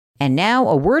And now,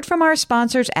 a word from our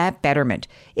sponsors at Betterment.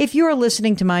 If you're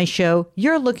listening to my show,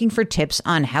 you're looking for tips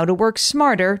on how to work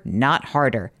smarter, not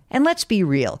harder. And let's be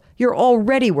real, you're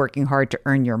already working hard to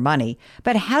earn your money,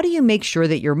 but how do you make sure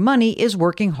that your money is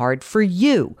working hard for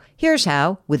you? Here's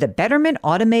how. With a Betterment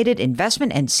automated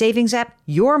investment and savings app,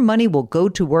 your money will go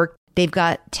to work. They've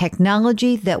got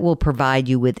technology that will provide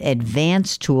you with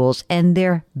advanced tools, and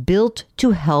they're built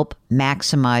to help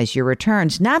maximize your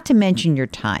returns, not to mention your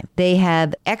time. They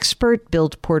have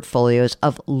expert-built portfolios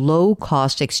of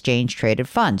low-cost exchange-traded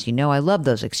funds. You know I love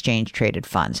those exchange-traded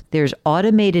funds. There's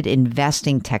automated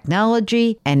investing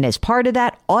technology, and as part of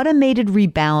that, automated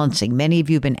rebalancing. Many of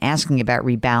you have been asking about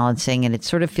rebalancing, and it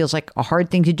sort of feels like a hard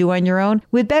thing to do on your own.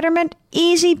 With Betterment,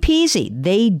 easy peasy.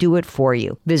 They do it for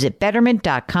you. Visit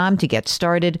Betterment.com to get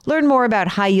started. Learn more about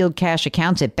high-yield cash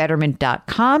accounts at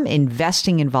Betterment.com.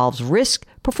 Investing involves risk.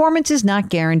 Performance is not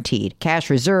guaranteed.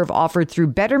 Cash reserve offered through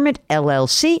Betterment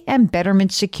LLC and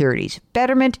Betterment Securities.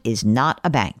 Betterment is not a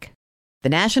bank. The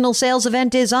national sales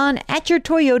event is on at your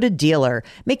Toyota dealer,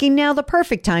 making now the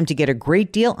perfect time to get a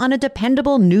great deal on a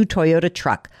dependable new Toyota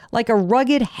truck, like a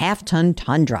rugged half-ton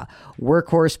Tundra.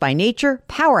 Workhorse by nature,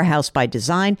 powerhouse by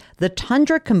design, the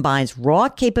Tundra combines raw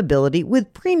capability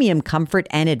with premium comfort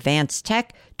and advanced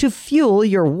tech to fuel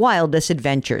your wildest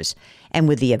adventures. And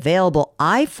with the available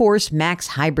iForce Max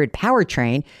hybrid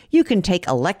powertrain, you can take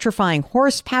electrifying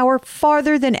horsepower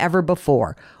farther than ever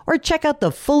before. Or check out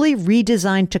the fully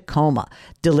redesigned Tacoma,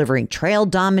 delivering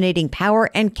trail-dominating power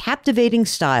and captivating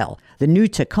style. The new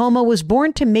Tacoma was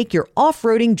born to make your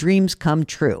off-roading dreams come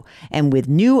true. And with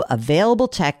new available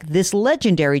tech, this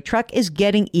legendary truck is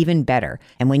getting even better.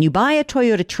 And when you buy a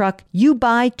Toyota truck, you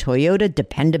buy Toyota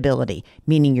dependability,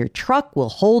 meaning your truck will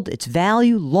hold its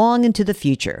value long into the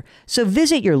future. So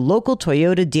visit your local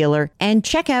Toyota dealer and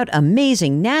check out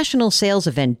amazing national sales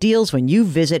event deals when you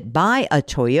visit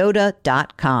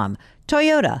buyatoyota.com.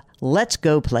 Toyota, let's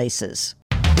go places.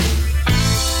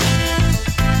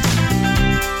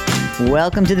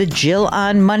 Welcome to the Jill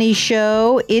on Money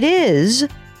Show. It is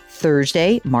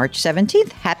Thursday, March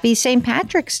 17th. Happy St.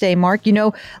 Patrick's Day, Mark. You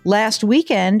know, last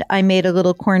weekend I made a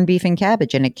little corned beef and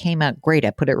cabbage and it came out great. I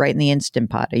put it right in the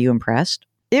Instant Pot. Are you impressed?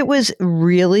 It was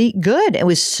really good. It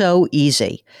was so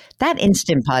easy. That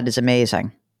Instant Pot is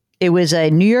amazing. It was a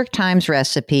New York Times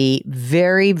recipe,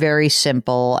 very, very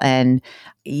simple, and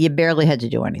you barely had to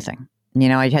do anything. You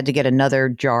know, I had to get another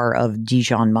jar of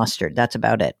Dijon mustard. That's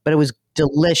about it. But it was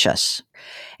delicious.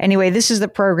 Anyway, this is the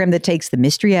program that takes the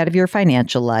mystery out of your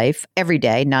financial life every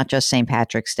day, not just St.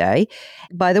 Patrick's Day.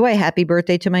 By the way, happy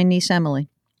birthday to my niece, Emily.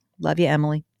 Love you,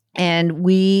 Emily. And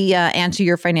we answer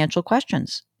your financial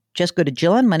questions. Just go to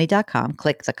jillonmoney.com,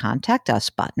 click the Contact Us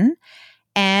button,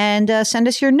 and send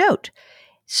us your note.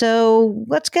 So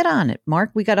let's get on it,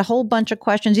 Mark. We got a whole bunch of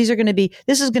questions. This is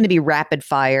going to be rapid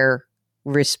fire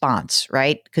response,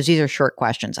 right? Because these are short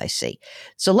questions, I see.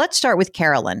 So let's start with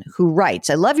Carolyn, who writes,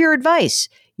 I love your advice.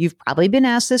 You've probably been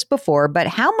asked this before, but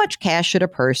how much cash should a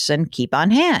person keep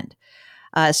on hand?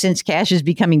 Since cash is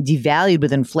becoming devalued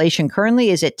with inflation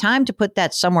currently, is it time to put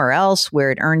that somewhere else where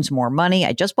it earns more money?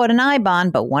 I just bought an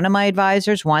I-bond, but one of my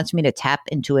advisors wants me to tap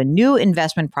into a new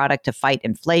investment product to fight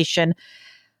inflation.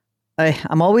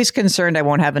 I'm always concerned I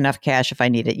won't have enough cash if I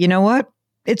need it. You know what?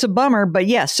 It's a bummer, but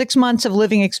yeah, 6 months of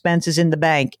living expenses in the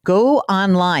bank. Go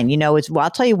online. You know, I'll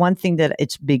tell you one thing that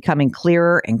it's becoming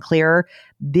clearer and clearer.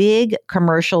 Big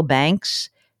commercial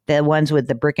banks, the ones with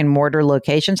the brick and mortar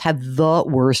locations, have the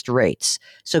worst rates.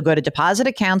 So go to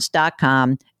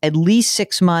depositaccounts.com, at least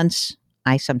 6 months.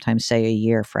 I sometimes say a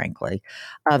year, frankly,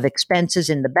 of expenses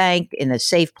in the bank in a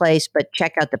safe place, but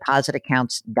check out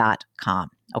depositaccounts.com.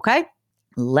 Okay?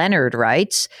 Leonard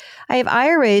writes, I have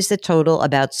IRAs that total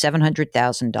about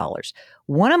 $700,000.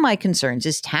 One of my concerns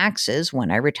is taxes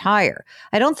when I retire.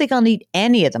 I don't think I'll need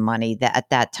any of the money at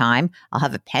that time. I'll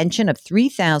have a pension of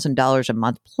 $3,000 a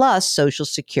month plus Social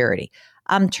Security.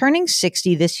 I'm turning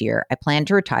 60 this year. I plan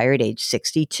to retire at age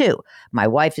 62. My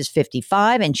wife is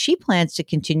 55 and she plans to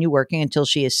continue working until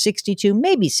she is 62,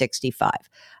 maybe 65.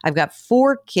 I've got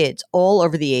 4 kids all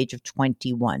over the age of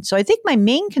 21. So I think my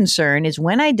main concern is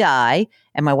when I die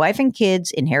and my wife and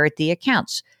kids inherit the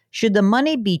accounts. Should the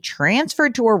money be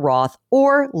transferred to a Roth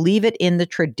or leave it in the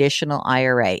traditional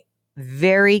IRA?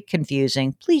 Very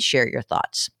confusing. Please share your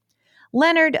thoughts.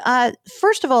 Leonard,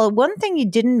 first of all, one thing you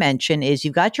didn't mention is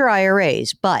you've got your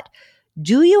IRAs, but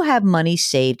do you have money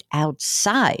saved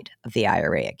outside of the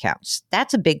IRA accounts?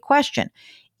 That's a big question.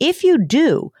 If you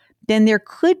do, then there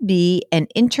could be an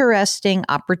interesting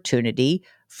opportunity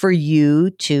for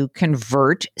you to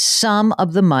convert some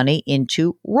of the money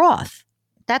into Roth.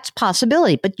 that's a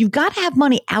possibility, but you've got to have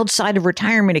money outside of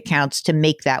retirement accounts to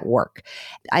make that work.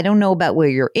 I don't know about where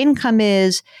your income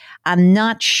is. I'm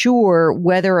not sure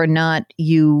whether or not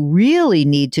you really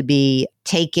need to be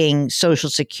taking Social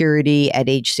Security at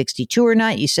age 62 or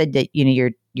not. You said that,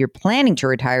 you're planning to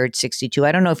retire at 62.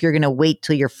 I don't know if you're going to wait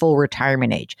till your full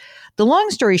retirement age. The long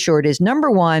story short is, number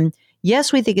one,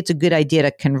 yes, we think it's a good idea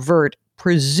to convert,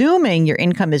 presuming your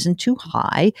income isn't too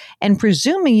high and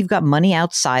presuming you've got money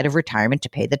outside of retirement to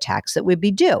pay the tax that would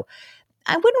be due.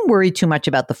 I wouldn't worry too much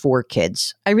about the 4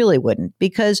 kids. I really wouldn't,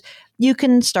 because you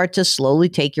can start to slowly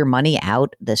take your money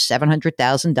out, the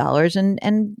 $700,000,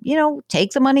 and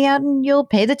take the money out and you'll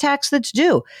pay the tax that's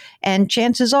due. And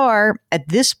chances are at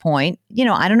this point,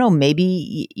 I don't know,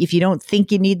 maybe if you don't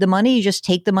think you need the money, you just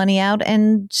take the money out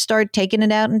and start taking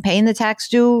it out and paying the tax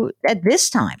due at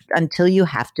this time until you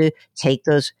have to take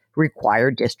those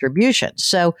required distributions.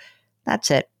 So that's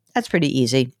it. That's pretty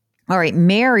easy. All right.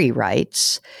 Mary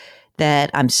writes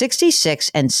that I'm 66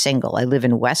 and single. I live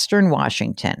in Western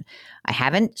Washington. I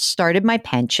haven't started my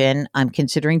pension. I'm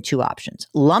considering 2 options: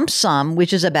 lump sum,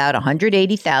 which is about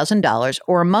 $180,000,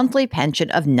 or a monthly pension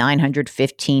of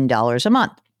 $915 a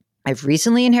month. I've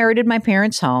recently inherited my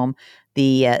parents' home.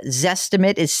 The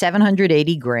Zestimate is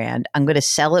 $780,000. I'm going to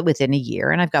sell it within a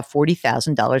year, and I've got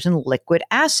 $40,000 in liquid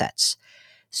assets.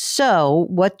 So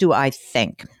what do I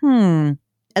think?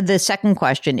 The second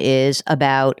question is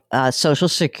about Social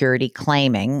Security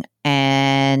claiming.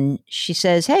 And she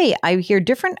says, hey, I hear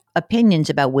different opinions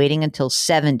about waiting until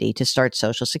 70 to start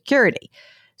Social Security.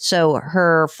 So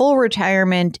her full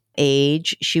retirement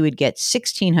age, she would get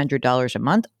 $1,600 a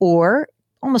month, or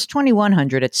almost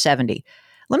 $2,100 at 70.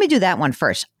 Let me do that one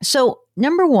first. So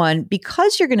number one,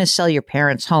 because you're going to sell your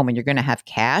parents' home and you're going to have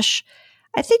cash,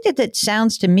 I think that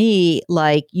sounds to me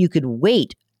like you could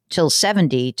wait till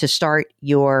 70 to start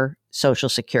your Social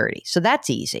Security. So that's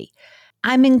easy.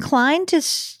 I'm inclined to,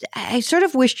 I sort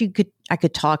of wish I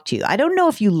could talk to you. I don't know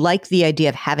if you like the idea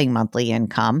of having monthly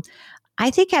income.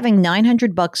 I think having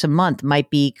 $900 a month might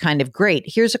be kind of great.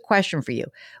 Here's a question for you.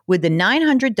 With the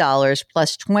 $900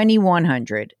 plus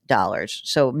 $2,100,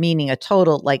 so meaning a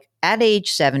total, like at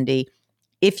age 70,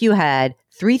 if you had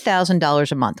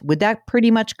 $3,000 a month, would that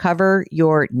pretty much cover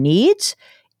your needs?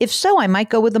 If so, I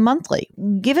might go with the monthly.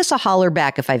 Give us a holler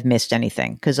back if I've missed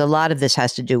anything, because a lot of this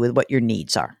has to do with what your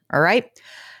needs are. All right.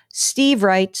 Steve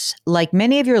writes, like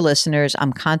many of your listeners,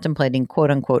 I'm contemplating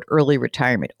quote unquote early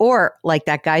retirement, or like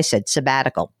that guy said,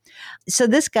 sabbatical. So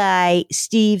this guy,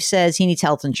 Steve, says he needs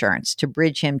health insurance to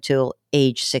bridge him till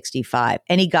age 65.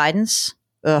 Any guidance?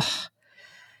 Ugh.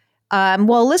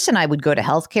 Well, listen, I would go to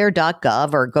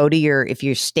healthcare.gov or go to if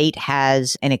your state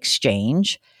has an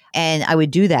exchange. And I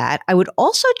would do that. I would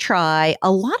also try, a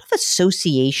lot of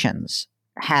associations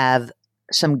have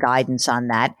some guidance on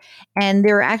that. And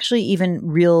there are actually even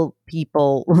real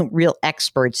people, real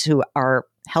experts who are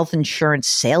health insurance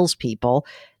salespeople.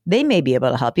 They may be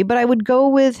able to help you, but I would go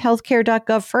with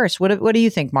healthcare.gov first. What do you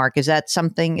think, Mark? Is there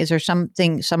some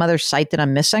other site that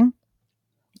I'm missing?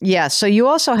 Yeah. So you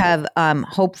also have,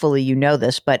 hopefully you know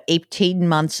this, but 18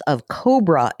 months of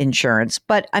COBRA insurance.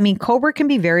 But I mean, COBRA can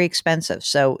be very expensive.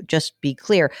 So just be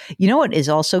clear. You know what is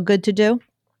also good to do?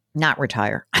 Not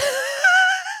retire.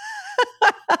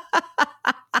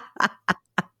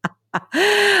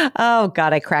 Oh,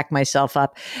 God, I crack myself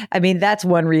up. I mean, that's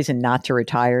one reason not to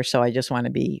retire. So I just want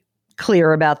to be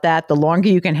clear about that. The longer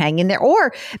you can hang in there,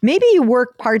 or maybe you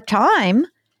work part-time.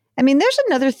 I mean, there's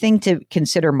another thing to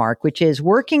consider, Mark, which is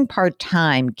working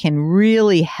part-time can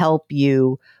really help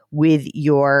you with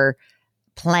your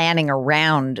planning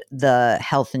around the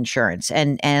health insurance.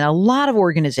 And a lot of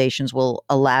organizations will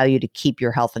allow you to keep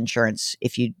your health insurance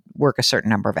if you work a certain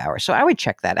number of hours. So I would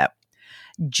check that out.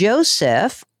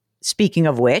 Joseph, speaking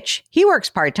of which, he works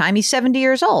part-time. He's 70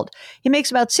 years old. He makes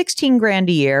about 16 grand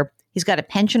a year. He's got a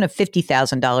pension of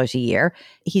 $50,000 a year.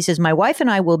 He says, my wife and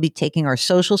I will be taking our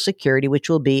Social Security, which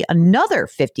will be another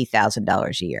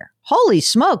 $50,000 a year. Holy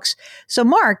smokes. So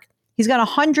Mark, he's got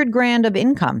 100 grand of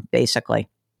income, basically.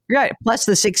 Right. Plus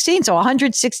the 16. So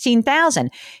 116,000.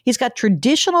 He's got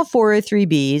traditional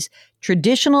 403Bs,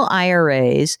 traditional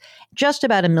IRAs, just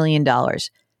about $1 million.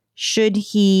 Should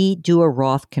he do a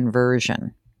Roth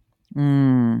conversion?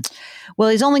 Well,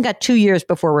 he's only got 2 years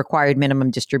before required minimum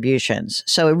distributions.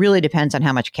 So it really depends on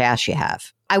how much cash you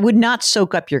have. I would not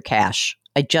soak up your cash.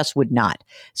 I just would not.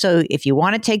 So if you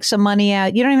want to take some money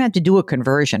out, you don't even have to do a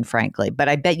conversion, frankly. But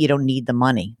I bet you don't need the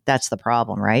money. That's the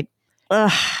problem, right?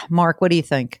 Mark, what do you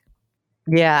think?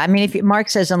 Yeah, I mean, Mark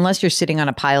says, unless you're sitting on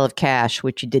a pile of cash,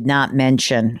 which you did not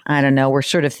mention, I don't know. We're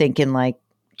sort of thinking like,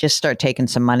 just start taking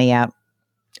some money out.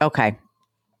 Okay.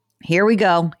 Here we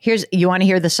go. You want to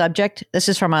hear the subject? This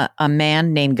is from a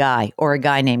man named Guy, or a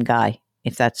guy named Guy,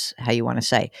 if that's how you want to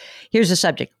say. Here's the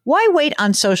subject. Why wait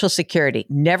on Social Security?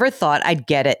 Never thought I'd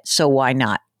get it, so why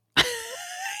not?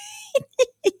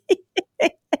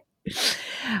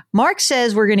 Mark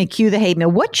says we're going to cue the hate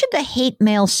mail. What should the hate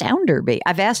mail sounder be?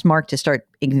 I've asked Mark to start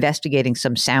investigating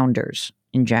some sounders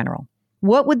in general.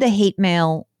 What would the hate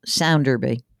mail sounder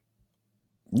be?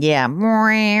 Yeah.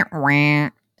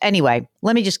 Anyway,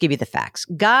 let me just give you the facts.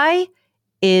 Guy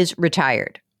is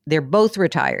retired. They're both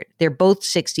retired. They're both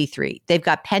 63. They've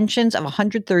got pensions of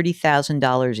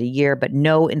 $130,000 a year, but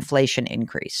no inflation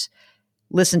increase.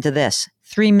 Listen to this.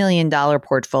 $3 million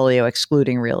portfolio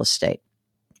excluding real estate.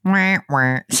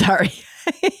 Sorry.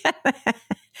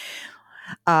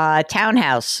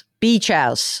 Townhouse, beach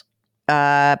house,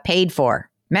 paid for.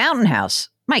 Mountain house.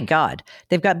 My God.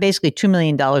 They've got basically $2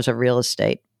 million of real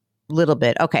estate. Little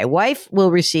bit. Okay. Wife will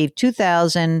receive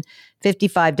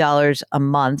 $2,055 a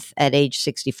month at age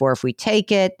 64 if we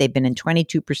take it. They've been in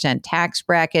 22% tax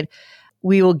bracket.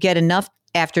 We will get enough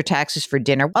after taxes for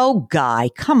dinner. Oh, Guy,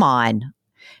 come on.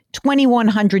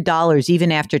 $2,100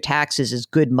 even after taxes is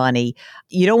good money.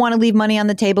 You don't want to leave money on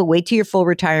the table. Wait till your full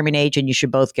retirement age and you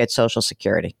should both get Social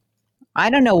Security. I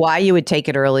don't know why you would take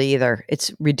it early either. It's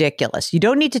ridiculous. You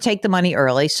don't need to take the money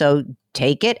early, so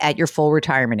take it at your full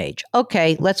retirement age.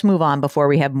 Okay, let's move on before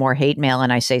we have more hate mail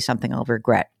and I say something I'll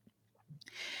regret.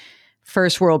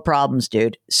 First world problems,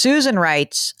 dude. Susan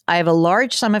writes, I have a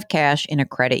large sum of cash in a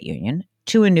credit union,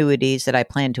 2 annuities that I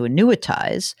plan to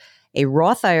annuitize, a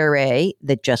Roth IRA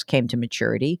that just came to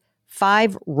maturity,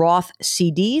 5 Roth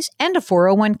CDs, and a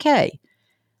 401k.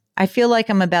 I feel like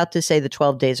I'm about to say the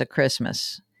 12 days of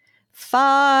Christmas.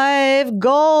 5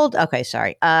 gold. Okay,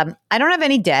 sorry. I don't have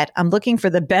any debt. I'm looking for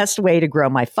the best way to grow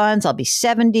my funds. I'll be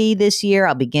 70 this year.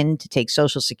 I'll begin to take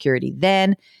Social Security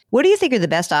then. What do you think are the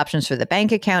best options for the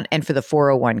bank account and for the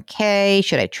 401k?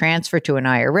 Should I transfer to an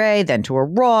IRA, then to a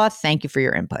Roth? Thank you for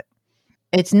your input.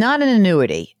 It's not an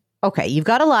annuity. Okay, you've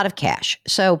got a lot of cash.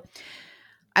 So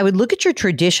I would look at your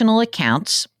traditional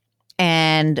accounts,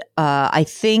 and I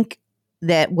think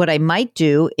that what I might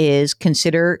do is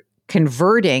consider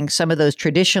converting some of those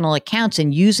traditional accounts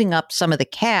and using up some of the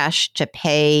cash to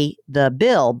pay the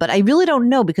bill. But I really don't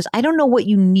know because I don't know what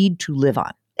you need to live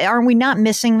on. Are we not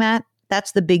missing that?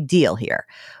 That's the big deal here.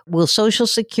 Will Social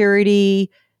Security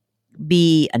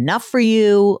be enough for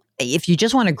you? If you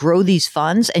just want to grow these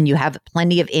funds and you have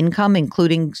plenty of income,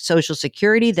 including Social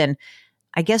Security, then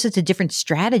I guess it's a different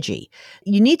strategy.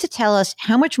 You need to tell us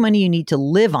how much money you need to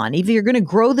live on. If you're going to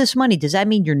grow this money, does that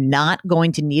mean you're not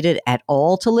going to need it at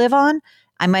all to live on?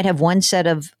 I might have one set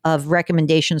of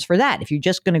recommendations for that. If you're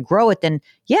just going to grow it, then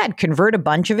yeah, I'd convert a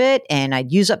bunch of it and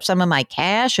I'd use up some of my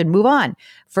cash and move on.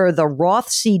 For the Roth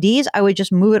CDs, I would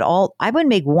just move it all. I would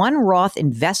make one Roth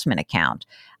investment account.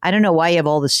 I don't know why you have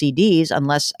all the CDs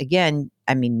unless, again,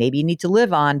 I mean, maybe you need to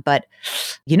live on. But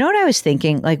you know what I was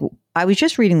thinking? Like, I was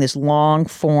just reading this long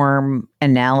form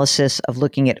analysis of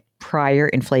looking at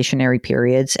prior inflationary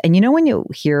periods. And you know, when you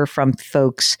hear from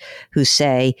folks who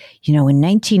say, you know, in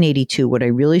 1982, what I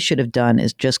really should have done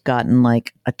is just gotten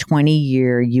like a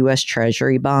 20-year US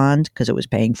Treasury bond because it was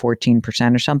paying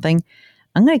 14% or something.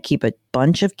 I'm going to keep a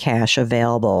bunch of cash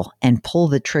available and pull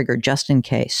the trigger just in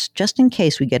case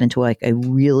we get into like a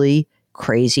really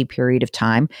crazy period of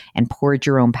time and poor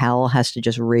Jerome Powell has to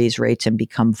just raise rates and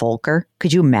become Volcker.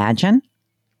 Could you imagine?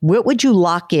 What would you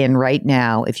lock in right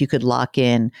now if you could lock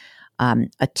in a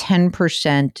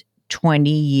 10%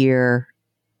 20-year?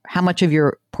 How much of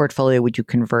your portfolio would you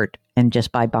convert and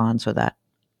just buy bonds with that?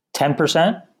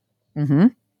 10%? Mm-hmm.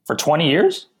 For 20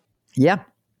 years? Yeah.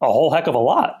 A whole heck of a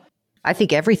lot. I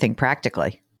think everything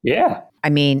practically. Yeah.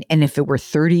 I mean, and if it were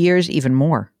 30 years, even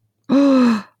more.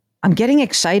 I'm getting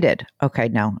excited. Okay,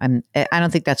 no, I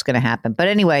don't think that's going to happen. But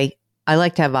anyway, I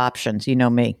like to have options. You know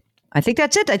me. I think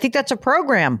that's it. I think that's a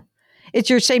program. It's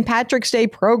your St. Patrick's Day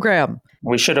program.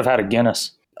 We should have had a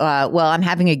Guinness. Well, I'm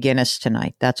having a Guinness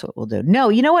tonight. That's what we'll do. No,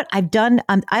 you know what I've done?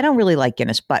 I don't really like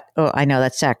Guinness, but I know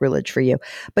that's sacrilege for you.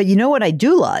 But you know what I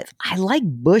do love? I like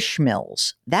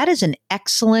Bushmills. That is an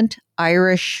excellent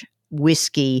Irish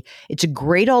whiskey. It's a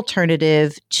great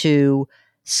alternative to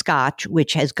Scotch,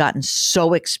 which has gotten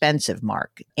so expensive,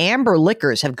 Mark. Amber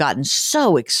liquors have gotten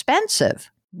so expensive.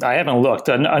 I haven't looked.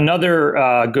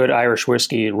 Another good Irish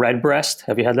whiskey, Redbreast.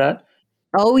 Have you had that?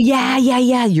 Oh, yeah.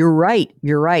 You're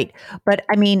right. But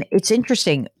I mean, it's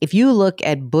interesting. If you look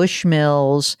at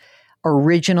Bushmills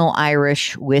original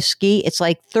Irish whiskey, it's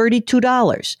like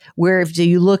 $32. Where if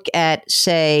you look at,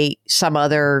 say, some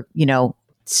other,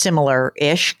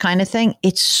 similar-ish kind of thing,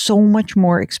 it's so much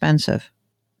more expensive.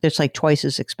 It's like twice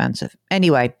as expensive.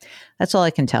 Anyway, that's all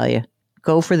I can tell you.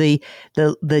 Go for the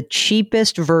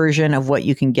cheapest version of what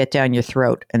you can get down your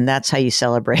throat. And that's how you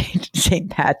celebrate St.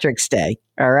 Patrick's Day.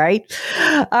 All right.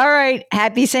 All right.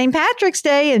 Happy St. Patrick's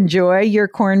Day. Enjoy your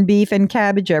corned beef and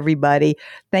cabbage, everybody.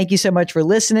 Thank you so much for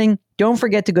listening. Don't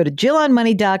forget to go to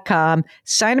JillOnMoney.com,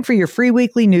 sign up for your free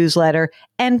weekly newsletter.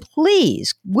 And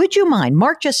please, would you mind?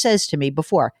 Mark just says to me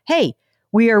before, hey,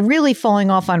 we are really falling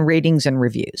off on ratings and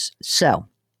reviews. So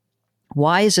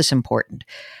why is this important?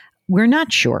 We're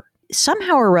not sure.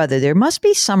 Somehow or other, there must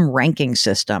be some ranking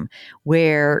system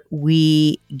where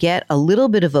we get a little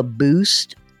bit of a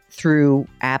boost through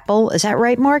Apple. Is that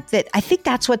right, Mark? That I think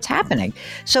that's what's happening.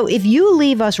 So if you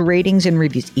leave us ratings and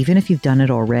reviews, even if you've done it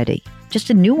already, just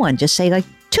a new one, just say like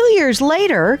 2 years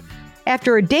later,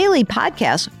 after a daily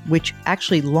podcast, which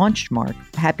actually launched, Mark,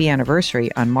 happy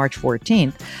anniversary on March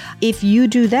 14th. If you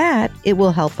do that, it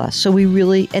will help us. So we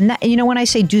really, and that, when I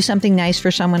say do something nice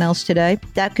for someone else today,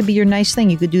 that could be your nice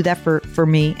thing. You could do that for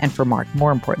me and for Mark,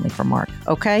 more importantly for Mark.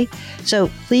 Okay. So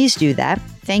please do that.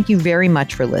 Thank you very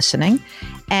much for listening.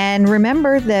 And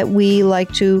remember that we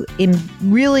like to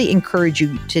really encourage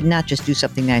you to not just do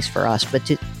something nice for us, but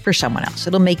for someone else.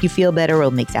 It'll make you feel better.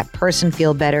 It'll make that person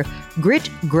feel better. Grit,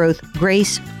 growth,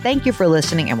 grace. Thank you for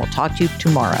listening, and we'll talk to you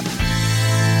tomorrow.